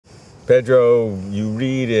Pedro, you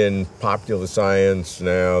read in popular science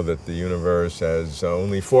now that the universe has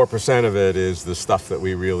only 4% of it is the stuff that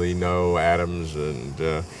we really know, atoms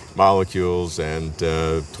and molecules, and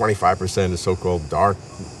 25% is so-called dark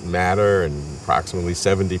matter, and approximately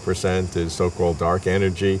 70% is so-called dark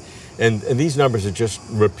energy. And these numbers are just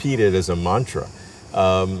repeated as a mantra.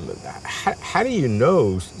 How do you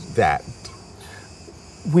know that?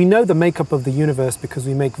 We know the makeup of the universe because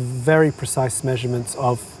we make very precise measurements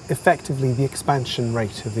of effectively the expansion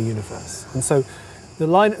rate of the universe. And so the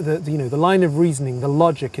line of reasoning, the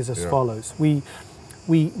logic is as follows. We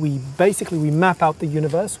basically map out the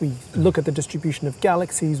universe. We look at the distribution of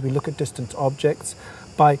galaxies. We look at distant objects.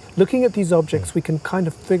 By looking at these objects, we can kind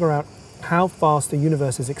of figure out how fast the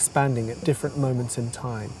universe is expanding at different moments in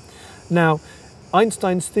time. Now,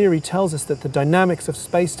 Einstein's theory tells us that the dynamics of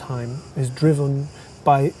space-time is driven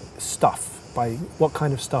by stuff, by what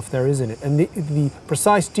kind of stuff there is in it. And the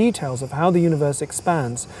precise details of how the universe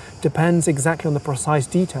expands depends exactly on the precise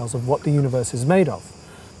details of what the universe is made of.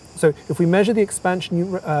 So if we measure the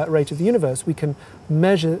expansion rate of the universe, we can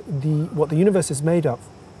measure what the universe is made out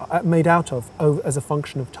of as a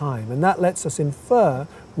function of time. And that lets us infer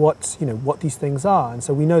what these things are. And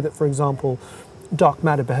so we know that, for example, dark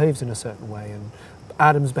matter behaves in a certain way, and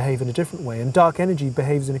atoms behave in a different way, and dark energy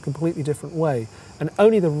behaves in a completely different way. And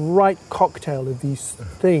only the right cocktail of these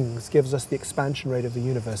things gives us the expansion rate of the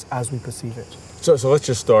universe as we perceive it. So let's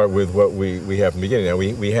just start with what we have in the beginning. Now,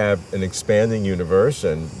 we have an expanding universe,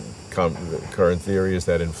 and current theory is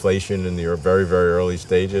that inflation in the very, very early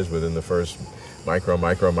stages, within the first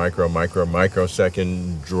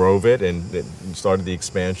microsecond, drove it, and it started the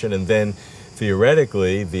expansion. And then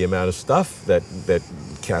theoretically, the amount of stuff that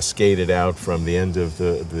cascaded out from the end of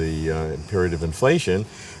the period of inflation,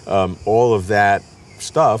 all of that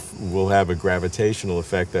stuff will have a gravitational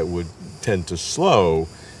effect that would tend to slow.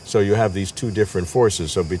 So you have these two different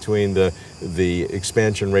forces. So between the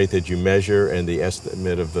expansion rate that you measure and the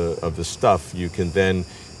estimate of the stuff, you can then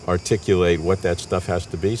articulate what that stuff has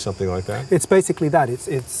to be, something like that? It's basically that.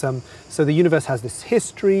 So the universe has this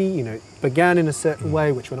history, it began in a certain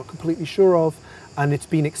way, which we're not completely sure of, and it's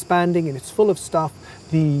been expanding and it's full of stuff.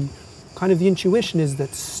 The intuition is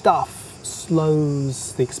that stuff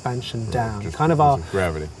slows the expansion down. Because of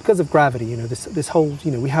gravity. Because of gravity, this whole,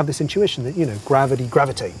 we have this intuition that, gravity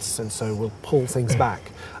gravitates, and so we'll pull things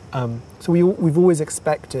back. So we've always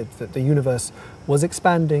expected that the universe was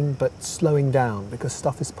expanding but slowing down because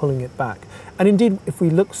stuff is pulling it back. And indeed, if we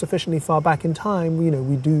look sufficiently far back in time,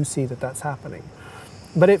 we do see that that's happening.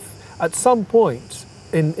 But if at some point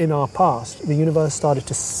in our past, the universe started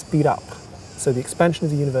to speed up, so the expansion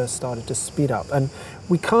of the universe started to speed up, and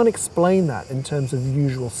we can't explain that in terms of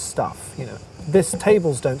usual stuff. These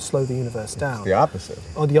tables don't slow the universe down. It's the opposite.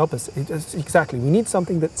 Or the opposite, exactly. We need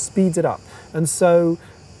something that speeds it up. And so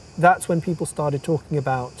that's when people started talking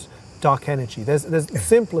about dark energy. There's the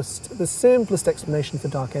simplest explanation for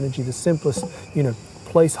dark energy, the simplest,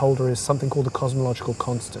 placeholder is something called the cosmological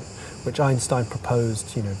constant, which Einstein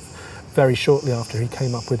proposed, very shortly after he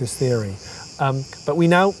came up with his theory. But we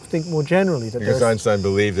now think more generally that because Einstein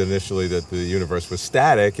believed initially that the universe was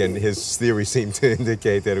static, and his theory seemed to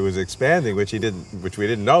indicate that it was expanding, which we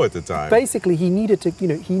didn't know at the time. Basically,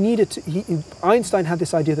 Einstein had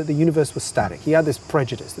this idea that the universe was static. He had this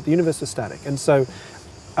prejudice that the universe was static, and so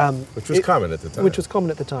which was common at the time. Which was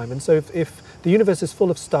common at the time, and so if the universe is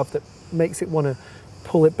full of stuff that makes it want to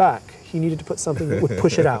pull it back, he needed to put something that would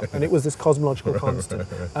push it out, and it was this cosmological constant,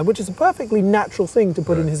 which is a perfectly natural thing to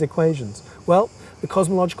put in his equations. Well, the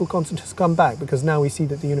cosmological constant has come back because now we see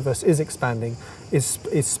that the universe is expanding, is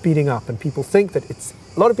speeding up, and people think that a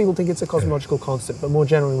lot of people think it's a cosmological constant, but more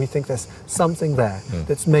generally we think there's something there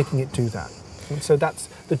that's making it do that. And so that's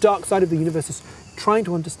the dark side of the universe, is trying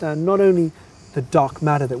to understand not only the dark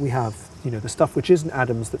matter that we have, the stuff which isn't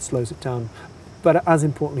atoms that slows it down, but as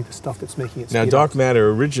importantly, the stuff that's making it speed up. Now, dark matter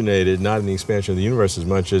originated not in the expansion of the universe as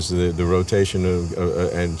much as the rotation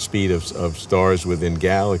and speed of stars within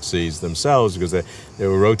galaxies themselves, because they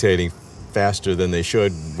were rotating faster than they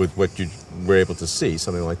should with what you were able to see,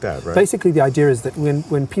 something like that, right? Basically, the idea is that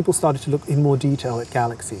when people started to look in more detail at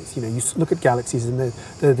galaxies, you look at galaxies and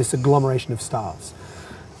they're this agglomeration of stars.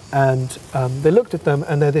 And they looked at them,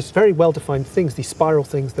 and they're this very well-defined things, these spiral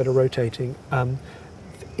things that are rotating.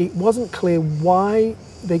 It wasn't clear why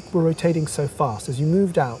they were rotating so fast. As you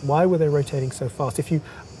moved out, why were they rotating so fast? If you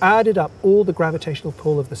added up all the gravitational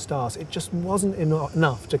pull of the stars, it just wasn't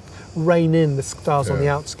enough to rein in the stars on the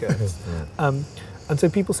outskirts. And so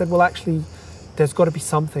people said, well, actually, there's got to be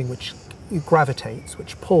something which gravitates,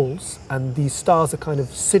 which pulls, and these stars are kind of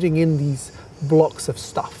sitting in these blocks of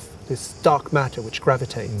stuff, this dark matter which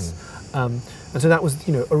gravitates. And so that was,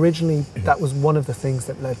 originally that was one of the things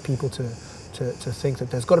that led people to think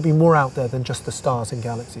that there's got to be more out there than just the stars and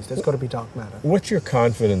galaxies. There's got to be dark matter. What's your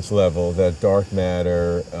confidence level that dark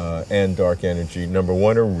matter and dark energy, number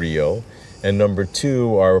one, are real, and number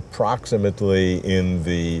two, are approximately in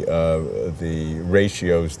the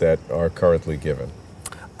ratios that are currently given?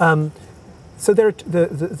 So there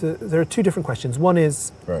are two different questions. One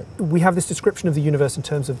is, right, we have this description of the universe in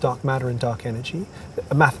terms of dark matter and dark energy.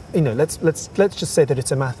 Let's just say that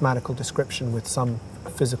it's a mathematical description with some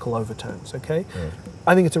physical overtones. Okay, right.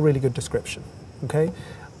 I think it's a really good description. Okay,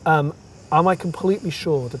 am I completely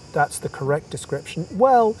sure that that's the correct description?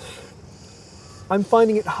 Well, I'm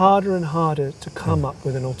finding it harder and harder to come up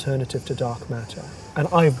with an alternative to dark matter. And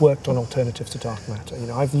I've worked on alternatives to dark matter.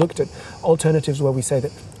 I've looked at alternatives where we say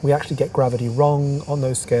that we actually get gravity wrong on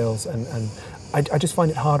those scales, and I just find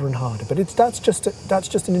it harder and harder. But that's just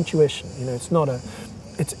an intuition.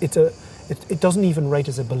 It doesn't even rate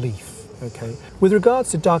as a belief. Okay. With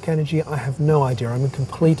regards to dark energy, I have no idea. I'm a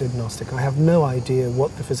complete agnostic. I have no idea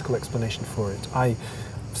what the physical explanation for it.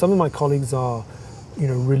 Some of my colleagues are,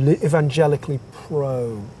 evangelically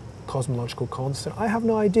pro cosmological constant. I have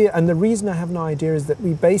no idea, and the reason I have no idea is that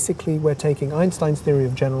we're taking Einstein's theory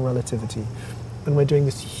of general relativity, and we're doing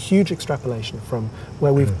this huge extrapolation from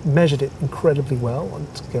where we've measured it incredibly well on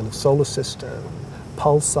the scale of solar system,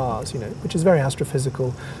 pulsars, which is very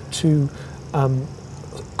astrophysical, to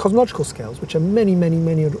cosmological scales, which are many, many,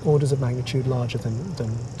 many orders of magnitude larger than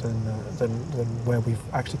where we've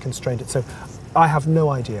actually constrained it. So I have no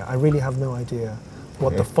idea. I really have no idea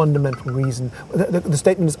what the fundamental reason, the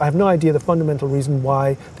statement is, I have no idea the fundamental reason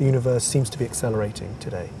why the universe seems to be accelerating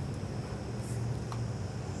today.